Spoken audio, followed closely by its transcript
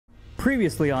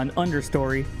Previously on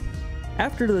Understory.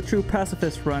 After the true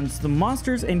pacifist runs, the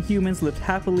monsters and humans lived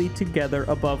happily together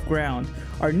above ground.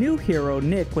 Our new hero,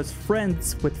 Nick, was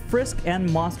friends with Frisk and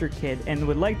Monster Kid and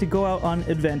would like to go out on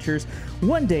adventures.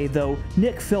 One day, though,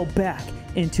 Nick fell back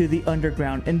into the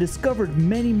underground and discovered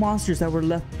many monsters that were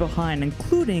left behind,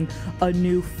 including a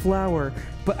new flower.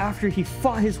 But after he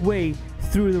fought his way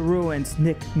through the ruins,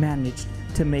 Nick managed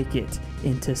to make it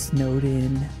into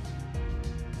Snowden.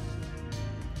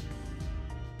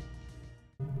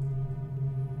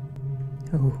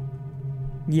 Oh,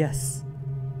 yes,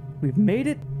 we've made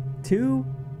it to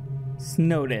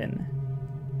Snowden.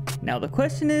 Now the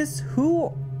question is,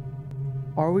 who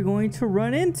are we going to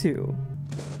run into?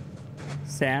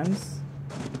 Sans?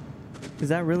 Is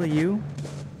that really you?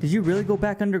 Did you really go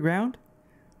back underground?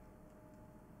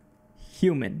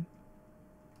 Human.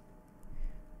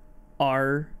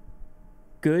 Are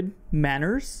good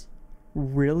manners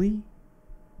really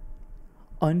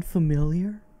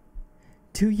unfamiliar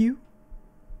to you?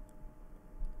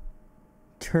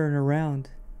 Turn around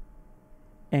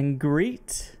and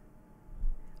greet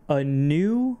a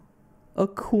new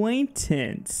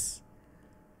acquaintance.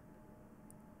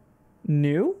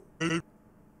 New?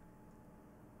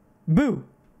 Boo!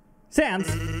 Sans!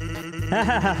 Ha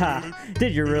ha ha ha!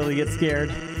 Did you really get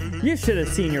scared? You should have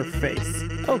seen your face.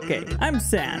 Okay, I'm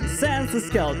Sans the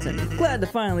skeleton. Glad to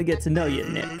finally get to know you,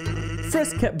 Nick.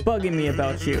 Frisk kept bugging me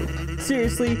about you.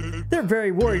 Seriously, they're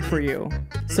very worried for you.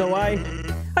 So I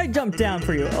jumped down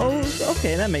for you. Oh,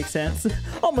 okay, that makes sense.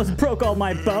 Almost broke all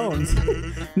my bones.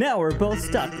 Now we're both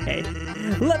stuck, hey?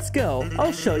 Let's go.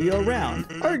 I'll show you around.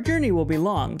 Our journey will be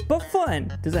long, but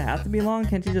fun. Does it have to be long?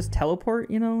 Can't you just teleport,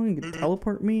 you know? You can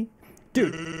teleport me?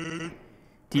 Dude,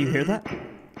 do you hear that?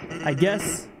 I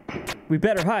guess we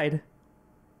better hide.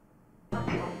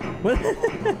 What?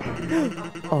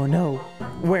 Oh no.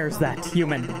 Where's that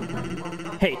human?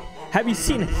 Hey, have you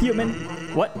seen a human?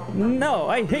 What? No,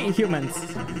 I hate humans.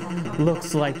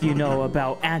 Looks like you know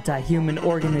about anti-human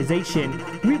organization.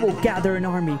 We will gather an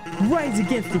army, rise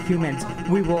against the humans.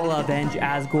 We will avenge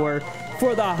Asgore.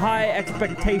 For the high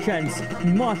expectations,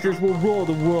 monsters will rule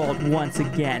the world once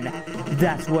again.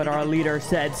 That's what our leader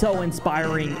said. So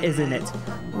inspiring, isn't it?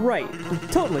 Right,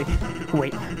 totally.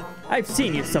 Wait, I've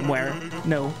seen you somewhere.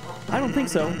 No, I don't think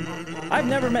so. I've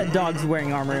never met dogs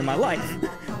wearing armor in my life.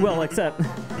 Well, except...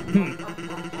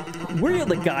 Were you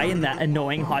the guy in that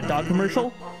annoying hot dog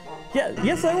commercial? Yeah,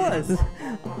 yes I was.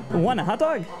 Want a hot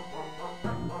dog?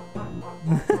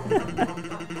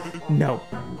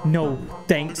 No,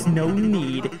 thanks, no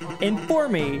need.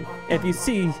 Inform me if you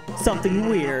see something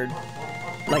weird.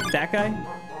 Like that guy?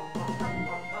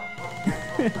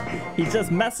 He's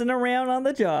just messing around on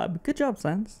the job. Good job,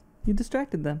 Sans. You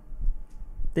distracted them.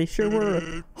 They sure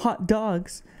were hot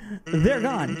dogs. They're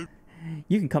gone.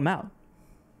 You can come out.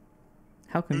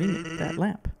 How convenient, that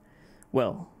lamp.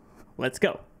 Well, let's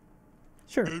go.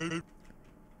 Sure.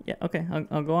 Yeah, okay,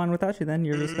 I'll go on without you then.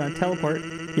 You're just gonna teleport.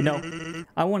 You know,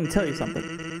 I want to tell you something.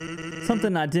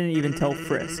 Something I didn't even tell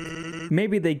Frisk.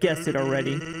 Maybe they guessed it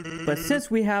already. But since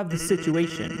we have the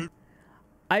situation,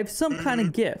 I have some kind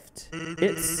of gift.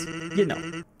 It's, you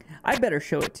know, I better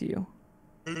show it to you.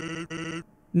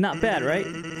 Not bad, right?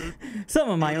 Some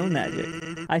of my own magic.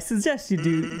 I suggest you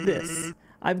do this.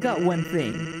 I've got one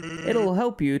thing. It'll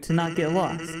help you to not get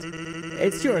lost.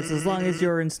 It's yours as long as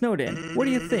you're in Snowden. What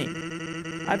do you think?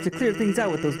 I have to clear things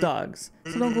out with those dogs,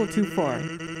 so don't go too far.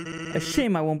 A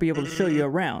shame I won't be able to show you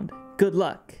around. Good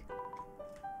luck.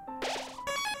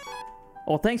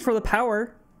 Oh, thanks for the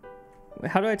power.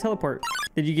 How do I teleport?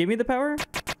 Did you give me the power?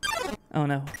 Oh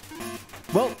no.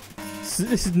 Well,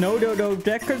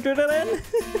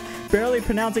 barely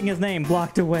pronouncing his name,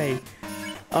 blocked away.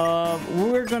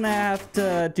 We're gonna have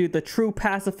to do the true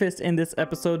pacifist in this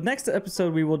episode. Next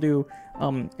episode we will do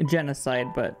genocide,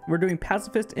 but we're doing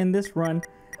pacifist in this run.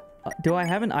 Do I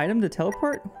have an item to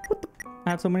teleport? What the? I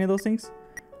have so many of those things.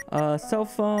 Cell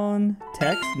phone,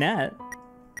 text, net,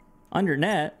 under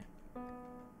net.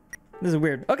 This is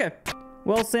weird. Okay.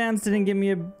 Well, Sans didn't give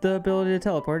me the ability to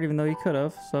teleport, even though he could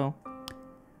have. So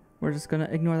we're just gonna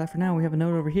ignore that for now. We have a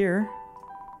note over here.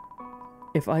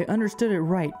 If I understood it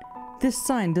right, this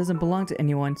sign doesn't belong to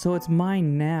anyone, so it's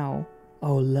mine now.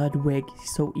 Oh, Ludwig,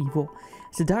 he's so evil.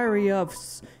 It's a diary of...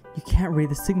 You can't read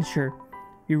the signature.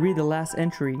 You read the last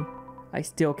entry. I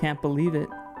still can't believe it.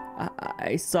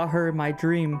 I saw her in my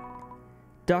dream.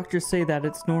 Doctors say that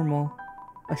it's normal.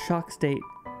 A shock state.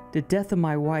 The death of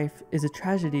my wife is a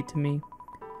tragedy to me.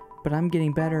 But I'm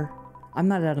getting better. I'm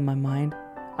not out of my mind.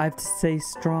 I have to stay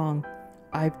strong.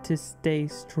 I have to stay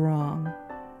strong.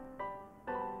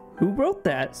 Who wrote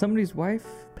that? Somebody's wife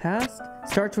passed?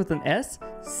 Starts with an S?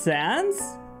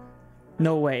 Sans?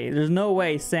 No way. There's no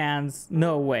way, Sans.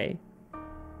 No way.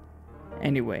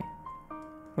 Anyway.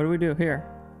 What do we do here?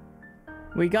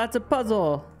 We got a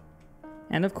puzzle.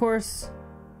 And of course,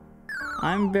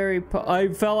 I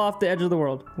fell off the edge of the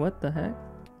world. What the heck?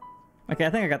 Okay, I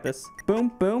think I got this.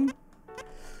 Boom, boom.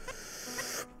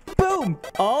 Boom!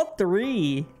 All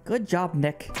 3. Good job,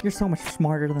 Nick. You're so much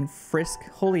smarter than Frisk.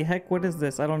 Holy heck, what is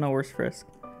this? I don't know where's Frisk.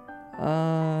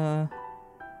 Huh?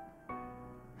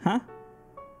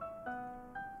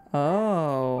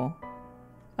 Oh.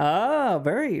 Oh,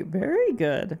 very, very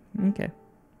good. Okay.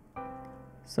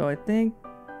 So I think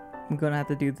I'm gonna have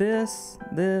to do this.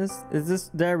 Did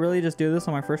I really just do this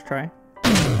on my first try?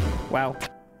 Wow.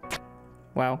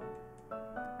 Wow.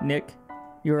 Nick,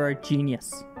 you're a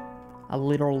genius. A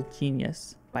literal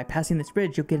genius. By passing this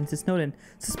bridge, you'll get into Snowden.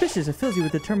 Suspicious, it fills you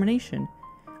with determination.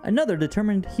 Another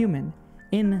determined human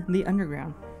in the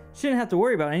underground. Shouldn't have to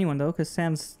worry about anyone though, because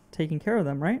Sam's taking care of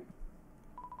them, right?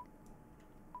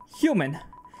 Human.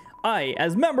 I,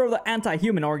 as member of the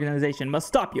anti-human organization, must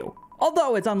stop you.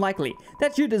 Although it's unlikely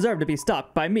that you deserve to be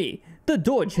stopped by me, the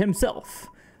Doge himself.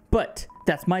 But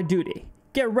that's my duty.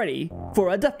 Get ready for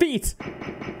a defeat!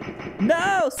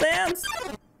 No, Sans!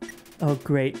 Oh,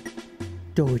 great.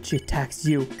 Doge attacks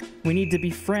you. We need to be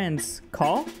friends.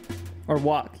 Call? Or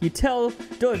walk? You tell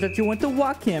Doge that you want to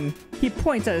walk him. He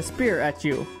points at a spear at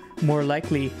you. More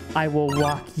likely, I will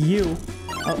walk you.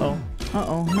 Uh-oh.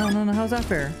 Uh-oh. No, no, no. How's that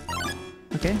fair?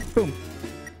 Okay. Boom.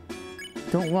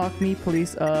 Don't walk me,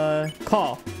 police.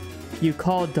 Call. You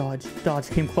called Dodge. Dodge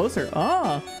came closer.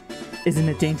 Ah. Isn't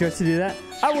it dangerous to do that?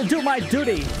 I will do my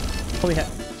duty. Holy heck.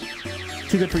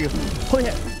 Too good for you. Holy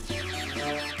heck.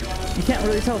 You can't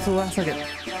really tell till the last second.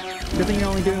 Good thing you're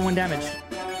only doing 1 damage.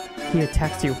 He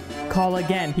attacks you. Call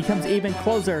again. He comes even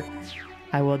closer.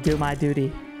 I will do my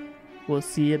duty. We'll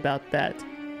see about that.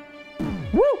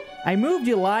 Woo! I moved,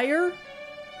 you liar.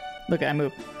 Look, I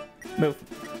moved. Move.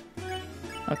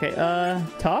 Okay,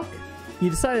 talk? You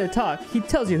decided to talk. He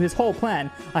tells you his whole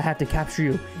plan. I have to capture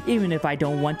you, even if I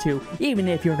don't want to. Even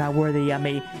if you're not worthy of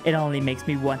me, it only makes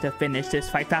me want to finish this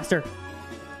fight faster.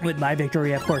 With my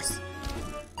victory, of course.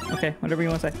 Okay, whatever you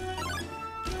want to say.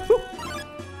 Woo.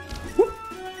 Woo.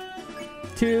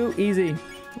 Too easy.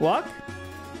 Walk?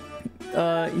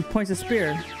 He points a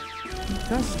spear.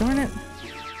 Gosh darn it.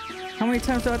 How many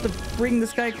times do I have to bring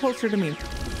this guy closer to me?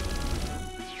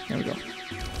 There we go.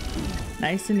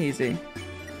 Nice and easy.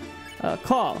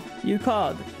 Call. You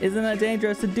called. Isn't it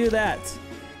dangerous to do that?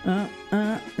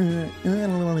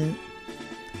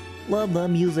 Love the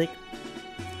music.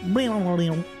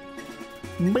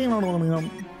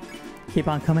 Keep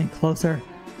on coming closer.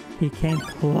 He came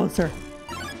closer.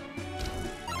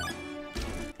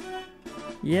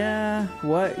 Yeah,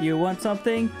 what? You want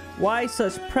something? Why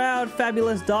such proud,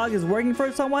 fabulous dog is working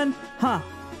for someone? Huh.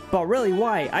 But really,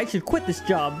 why? I should quit this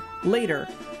job later.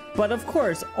 But of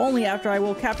course, only after I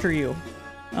will capture you.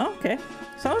 Okay.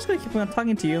 So I'm just going to keep on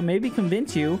talking to you, maybe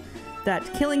convince you that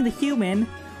killing the human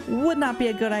would not be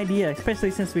a good idea,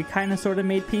 especially since we kind of sort of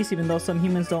made peace, even though some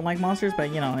humans don't like monsters,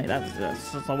 but you know,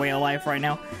 that's just a way of life right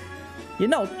now. You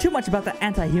know too much about the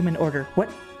anti-human order.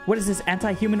 What is this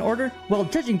anti-human order? Well,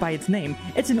 judging by its name,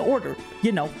 it's an order.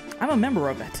 You know, I'm a member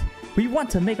of it. We want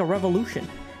to make a revolution.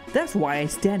 That's why I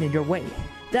stand in your way.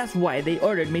 That's why they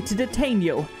ordered me to detain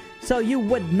you. So you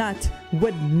would not.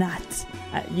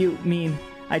 You mean,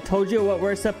 I told you what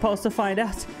we're supposed to find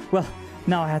out? Well,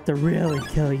 now I have to really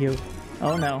kill you.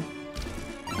 Oh no.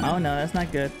 Oh no, that's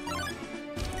not good.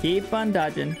 Keep on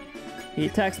dodging. He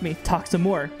attacks me. Talk some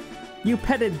more. You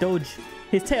petted Doge.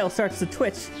 His tail starts to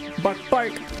twitch. Bark,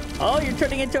 bark. Oh, you're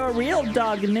turning into a real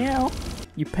dog now.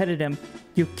 You petted him.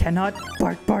 You cannot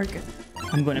bark, bark.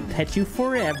 I'm gonna pet you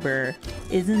forever.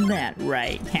 Isn't that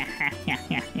right?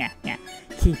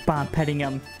 Keep on petting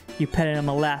him. You petted him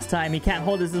the last time. He can't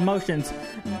hold his emotions.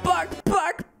 Bark,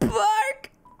 bark,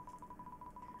 bark!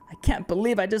 I can't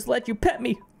believe I just let you pet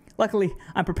me. Luckily,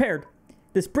 I'm prepared.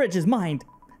 This bridge is mine.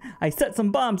 I set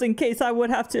some bombs in case I would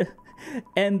have to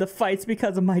end the fights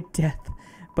because of my death.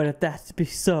 But if that be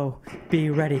so, be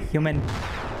ready, human.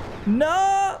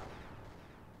 No!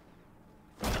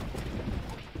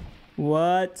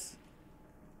 What?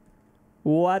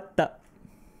 What the?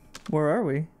 Where are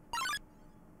we?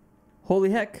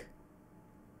 Holy heck.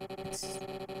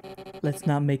 Let's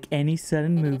not make any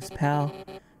sudden moves, pal.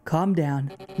 Calm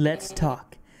down. Let's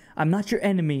talk. I'm not your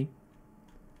enemy.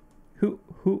 Who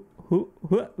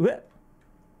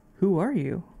are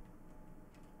you?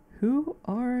 Who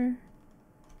are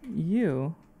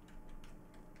you?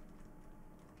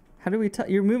 How do we talk?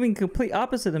 You're moving complete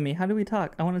opposite of me. How do we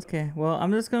talk? I want to. Okay. Well,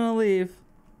 I'm just gonna leave.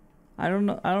 I don't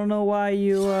know. I don't know why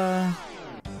you.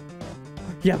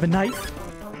 You have a knife?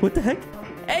 What the heck?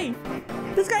 Hey,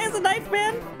 this guy has a knife,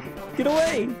 man. Get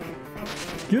away.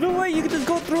 Get away. You can just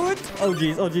go through it. Oh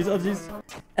jeez. Oh jeez. Oh jeez.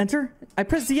 Enter. I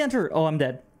pressed the enter. Oh, I'm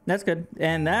dead. That's good.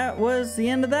 And that was the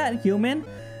end of that, human.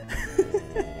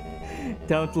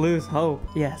 Don't lose hope.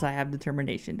 Yes, I have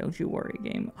determination. Don't you worry,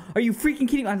 game. Are you freaking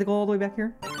kidding me? I have to go all the way back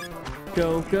here.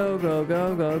 Go, go, go,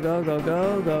 go, go, go, go,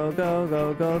 go, go, go,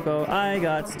 go, go, go. I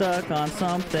got stuck on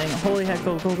something. Holy heck,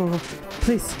 go, go, go, go.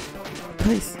 Please,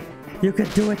 please. You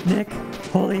could do it, Nick.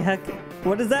 Holy heck.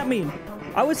 What does that mean?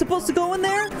 I was supposed to go in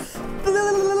there?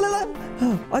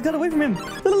 Oh, I got away from him.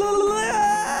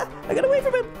 I got away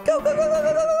from him. Go, go, go, go,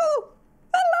 go, go, go.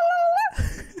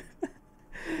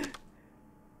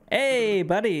 Hey,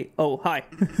 buddy. Oh, hi.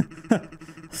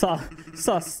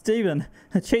 Saw Steven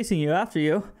chasing you after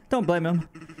you. Don't blame him.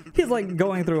 He's like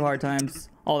going through hard times.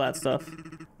 All that stuff.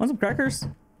 Want some crackers?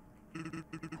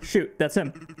 Shoot, that's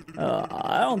him.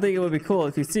 I don't think it would be cool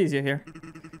if he sees you here.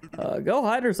 Go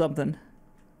hide or something.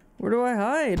 Where do I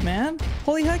hide, man?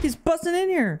 Holy heck, he's busting in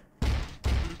here.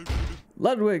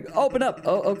 Ludwig, open up.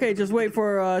 Oh, okay, just wait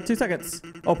for 2 seconds.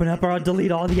 Open up or I'll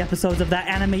delete all the episodes of that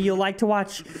anime you like to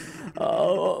watch.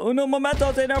 Uno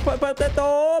momento, señor.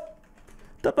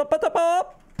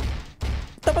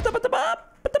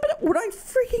 Where'd I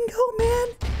freaking go, man?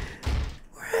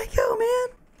 Where'd I go, man?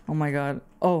 Oh my god.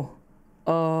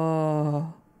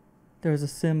 Oh. There's a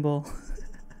symbol.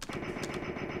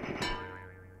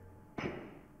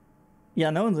 Yeah,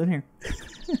 no one's in here.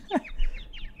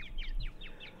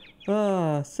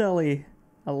 Oh, silly.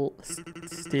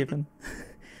 Steven.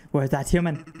 Where's that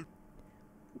human?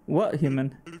 What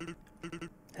human?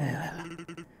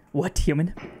 What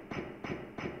human?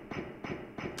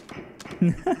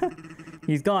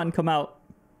 He's gone. Come out.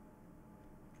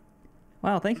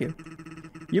 Wow, thank you.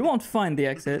 You won't find the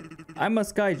exit. I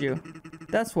must guide you.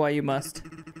 That's why you must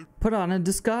put on a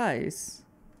disguise.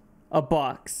 A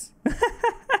box.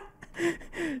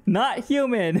 Not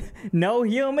human. No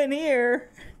human here.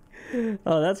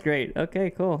 Oh, that's great. Okay,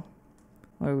 cool.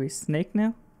 Are we snake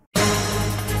now?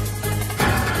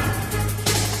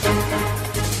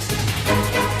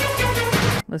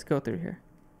 Let's go through here.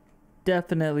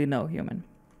 Definitely no human.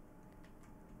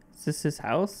 Is this his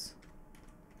house?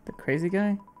 The crazy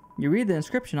guy? You read the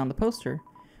inscription on the poster.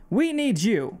 We need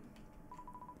you.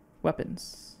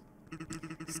 Weapons.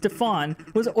 Stefan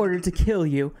was ordered to kill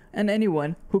you and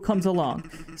anyone who comes along.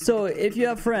 So if you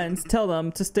have friends, tell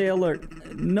them to stay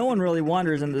alert. No one really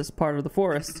wanders in this part of the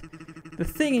forest. The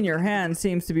thing in your hand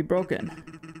seems to be broken.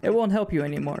 It won't help you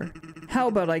anymore. How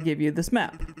about I give you this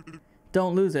map?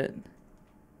 Don't lose it.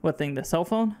 What thing, the cell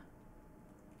phone?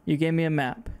 You gave me a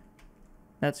map.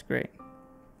 That's great.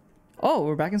 Oh,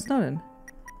 we're back in Snowden.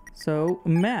 So,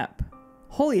 map.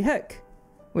 Holy heck.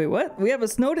 Wait, what? We have a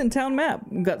Snowden town map.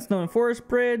 We've got Snowden Forest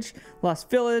Bridge, Lost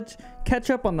Village, catch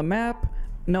up on the map.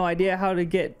 No idea how to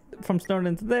get from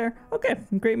Snowden to there. Okay,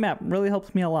 great map. Really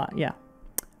helps me a lot. Yeah.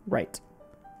 Right.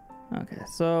 Okay,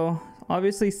 so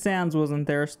obviously Sans wasn't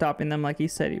there stopping them like he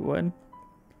said he would.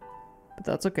 But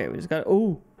that's okay. We just got...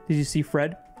 Oh, did you see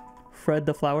Fred? Fred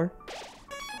the flower?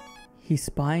 He's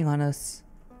spying on us.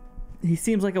 He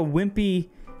seems like a wimpy,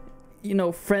 you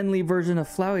know, friendly version of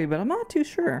Flowey, but I'm not too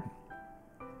sure.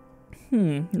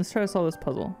 Let's try to solve this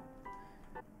puzzle.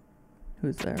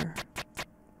 Who's there?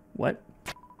 What?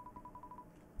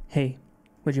 Hey,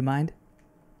 would you mind?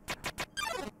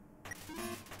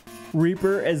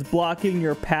 Reaper is blocking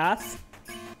your path?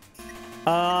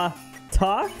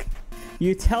 Talk?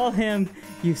 You tell him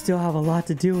you still have a lot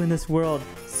to do in this world.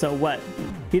 So what?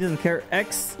 He doesn't care.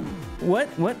 X? What?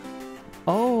 What?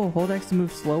 Oh, hold X to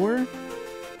move slower?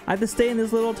 I have to stay in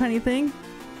this little tiny thing?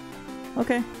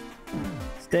 Okay.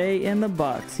 Stay in the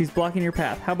box. He's blocking your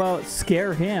path. How about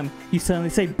scare him? You suddenly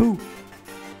say boo.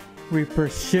 Reaper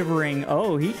shivering.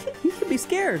 Oh, he can be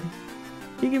scared.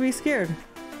 He can be scared.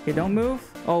 Okay, don't move.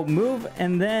 Oh, move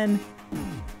and then...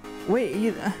 Wait,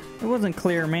 it wasn't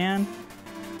clear, man.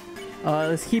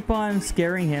 Let's keep on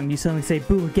scaring him. You suddenly say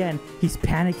boo again. He's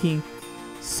panicking.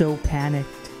 So panicked.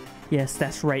 Yes,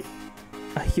 that's right.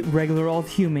 A regular old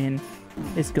human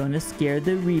is gonna scare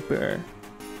the Reaper.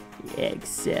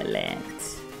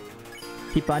 Excellent.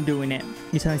 Keep on doing it.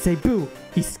 You suddenly say boo.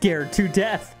 He's scared to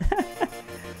death.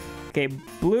 Okay,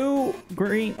 blue,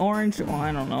 green, orange. Oh,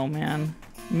 I don't know, man.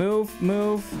 Move,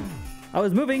 move. I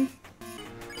was moving.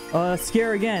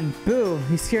 Scare again. Boo.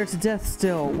 He's scared to death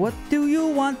still. What do you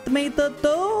want me to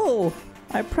do?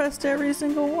 I pressed every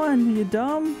single one. You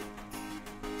dumb?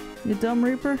 You dumb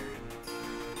Reaper?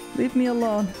 Leave me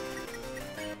alone.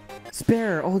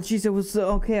 Spare. Oh, jeez, it was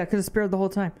okay. I could have spared the whole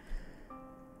time.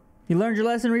 You learned your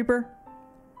lesson, Reaper?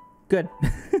 Good.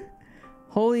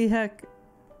 Holy heck.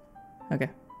 Okay.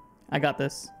 I got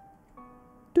this.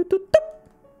 Doot, doot, doot.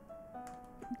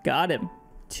 Got him.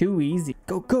 Too easy.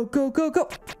 Go, go, go, go, go.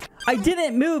 I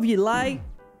didn't move, you lie.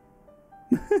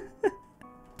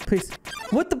 Please.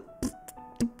 What the?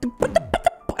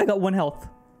 I got 1 health.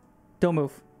 Don't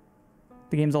move.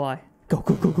 The game's a lie. Go,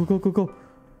 go, go, go, go, go, go.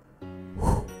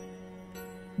 Whew.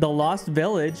 The Lost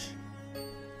Village.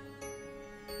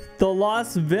 The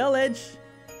Lost Village.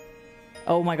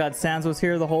 Oh my god, Sans was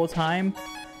here the whole time.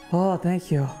 Oh,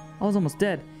 thank you. I was almost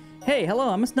dead. Hey, hello,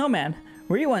 I'm a snowman.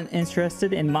 Were you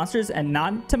interested in monsters and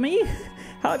not to me?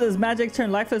 How does magic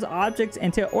turn lifeless objects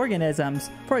into organisms?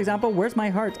 For example, where's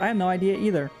my heart? I have no idea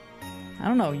either. I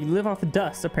don't know, you live off of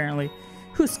dust, apparently.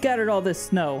 Who scattered all this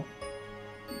snow?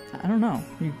 I don't know,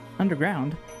 you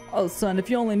underground. Oh son, if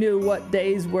you only knew what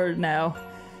days were now.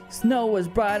 Snow was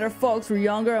brighter, folks were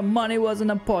younger, and money wasn't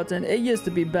important. It used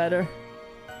to be better.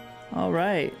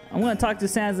 Alright, I'm gonna talk to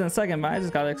Sans in a second, but I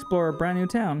just gotta explore a brand new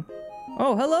town.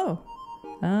 Oh, hello.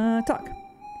 Talk.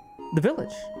 The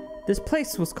village. This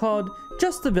place was called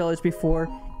just the village before,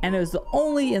 and it was the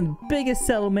only and biggest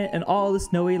settlement in all the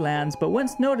snowy lands, but when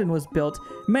Snowdon was built,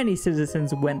 many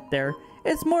citizens went there.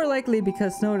 It's more likely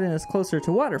because Snowdon is closer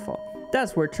to Waterfall.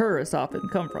 That's where tourists often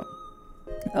come from.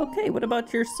 Okay, what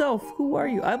about yourself? Who are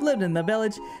you? I've lived in the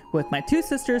village with my 2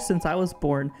 sisters since I was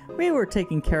born. We were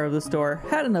taking care of the store,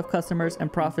 had enough customers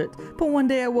and profit, but one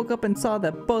day I woke up and saw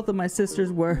that both of my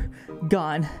sisters were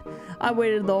gone. I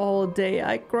waited the whole day.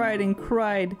 I cried and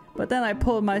cried, but then I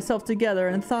pulled myself together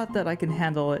and thought that I can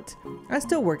handle it. I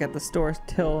still work at the store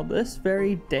till this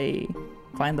very day.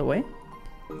 Find the way?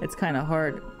 It's kind of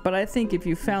hard, but I think if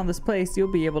you found this place,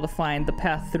 you'll be able to find the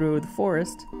path through the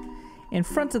forest. In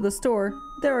front of the store,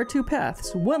 there are 2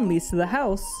 paths. One leads to the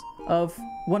house of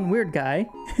one weird guy.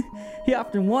 He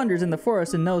often wanders in the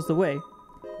forest and knows the way.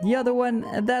 The other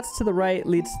one, that's to the right,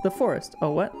 leads to the forest. Oh,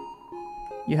 what?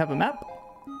 You have a map?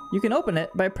 You can open it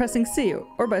by pressing C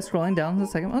or by scrolling down the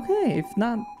second. Okay, if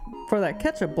not for that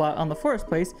ketchup blot on the forest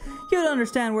place, you'd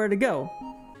understand where to go.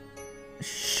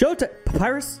 Showtime!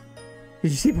 Papyrus?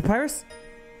 Did you see Papyrus?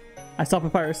 I saw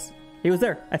Papyrus. He was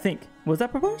there, I think. Was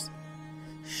that Papyrus?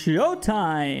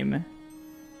 Showtime!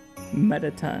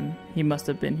 Metaton. He must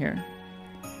have been here.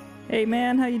 Hey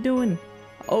man, how you doing?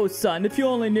 Oh son, if you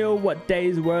only knew what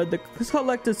days were, the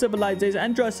collective civilization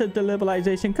and trusted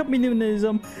civilization,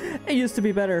 communism, it used to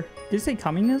be better. Did you say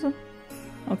communism?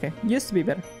 Okay, used to be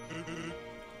better.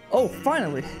 Oh,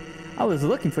 finally! I was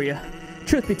looking for you.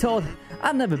 Truth be told,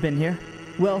 I've never been here.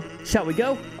 Well, shall we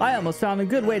go? I almost found a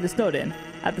good way to Snowdon.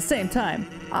 At the same time,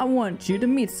 I want you to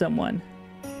meet someone.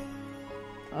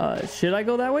 Should I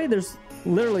go that way? There's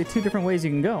literally 2 different ways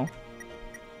you can go.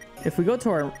 If we go to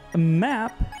our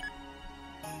map,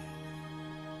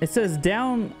 it says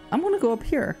down. I'm gonna go up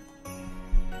here.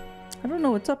 I don't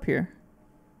know what's up here.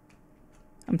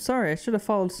 I'm sorry, I should have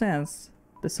followed Sans.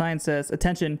 The sign says,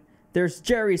 attention, there's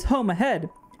Jerry's home ahead.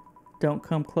 Don't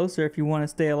come closer if you want to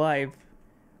stay alive.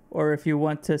 Or if you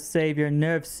want to save your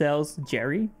nerve cells,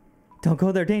 Jerry. Don't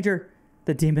go there, danger.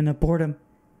 The demon of boredom.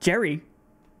 Jerry.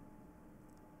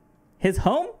 His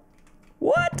home?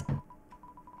 What?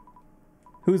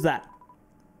 Who's that?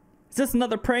 Is this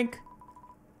another prank?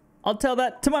 I'll tell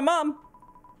that to my mom.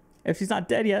 If she's not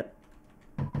dead yet.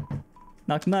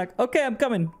 Knock, knock. Okay, I'm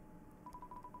coming.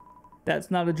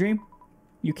 That's not a dream.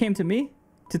 You came to me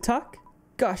to talk?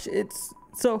 Gosh, it's...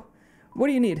 So, what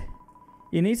do you need?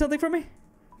 You need something from me?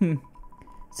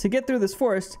 To get through this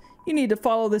forest, you need to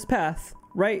follow this path.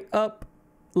 Right, up,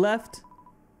 left,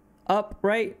 up,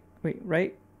 right. Wait,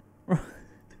 right?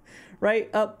 Right,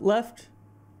 up, left,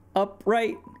 up,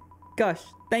 right. Gosh,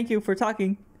 thank you for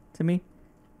talking to me.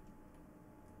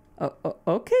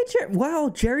 Okay, Jerry.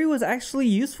 Wow, Jerry was actually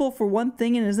useful for one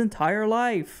thing in his entire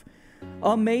life.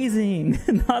 Amazing.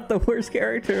 Not the worst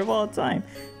character of all time.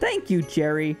 Thank you,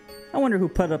 Jerry. I wonder who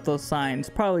put up those signs.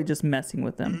 Probably just messing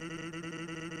with them.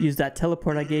 Use that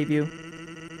teleport I gave you.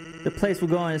 The place we're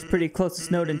going is pretty close to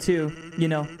Snowdon too. You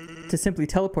know, to simply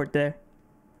teleport there.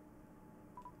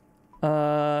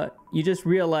 You just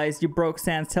realized you broke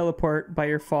Sans teleport by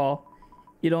your fall.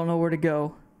 You don't know where to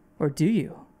go. Or do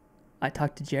you? I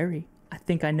talked to Jerry. I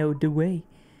think I know the way.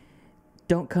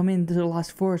 Don't come into the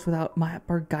Lost Forest without map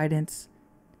or guidance.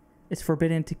 It's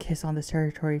forbidden to kiss on this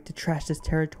territory, to trash this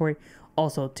territory,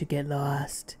 also to get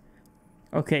lost.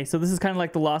 Okay, so this is kind of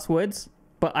like the Lost Woods,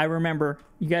 but I remember.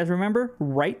 You guys remember?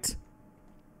 Right?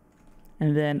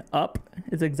 And then up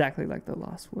is exactly like the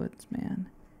Lost Woods, man.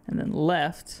 And then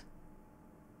left.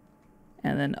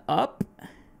 And then up.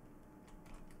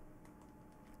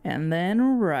 And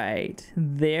then right,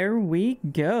 there we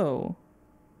go.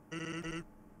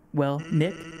 Well,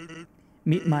 Nick,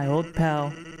 meet my old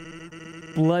pal.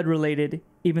 Blood related,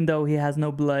 even though he has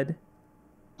no blood.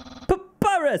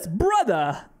 Papyrus,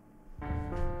 brother!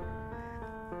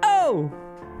 Oh!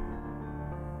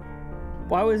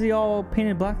 Why was he all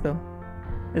painted black though?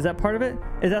 Is that part of it?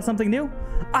 Is that something new?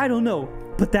 I don't know,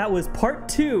 but that was part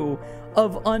 2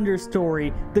 of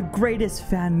Understory, the greatest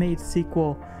fan-made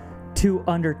sequel to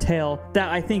Undertale that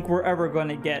I think we're ever going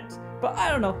to get. But I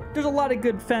don't know, there's a lot of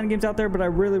good fan games out there, but I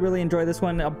really enjoy this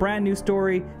one. A brand new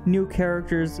story, new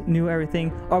characters, new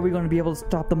everything. Are we going to be able to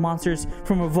stop the monsters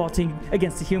from revolting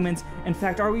against the humans? In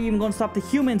fact, are we even going to stop the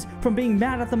humans from being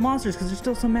mad at the monsters? Because they're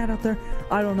still so mad out there.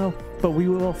 I don't know, but we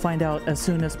will find out as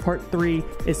soon as part 3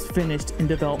 is finished in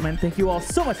development. Thank you all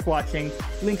so much for watching.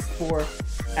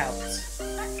 LiNX4 out.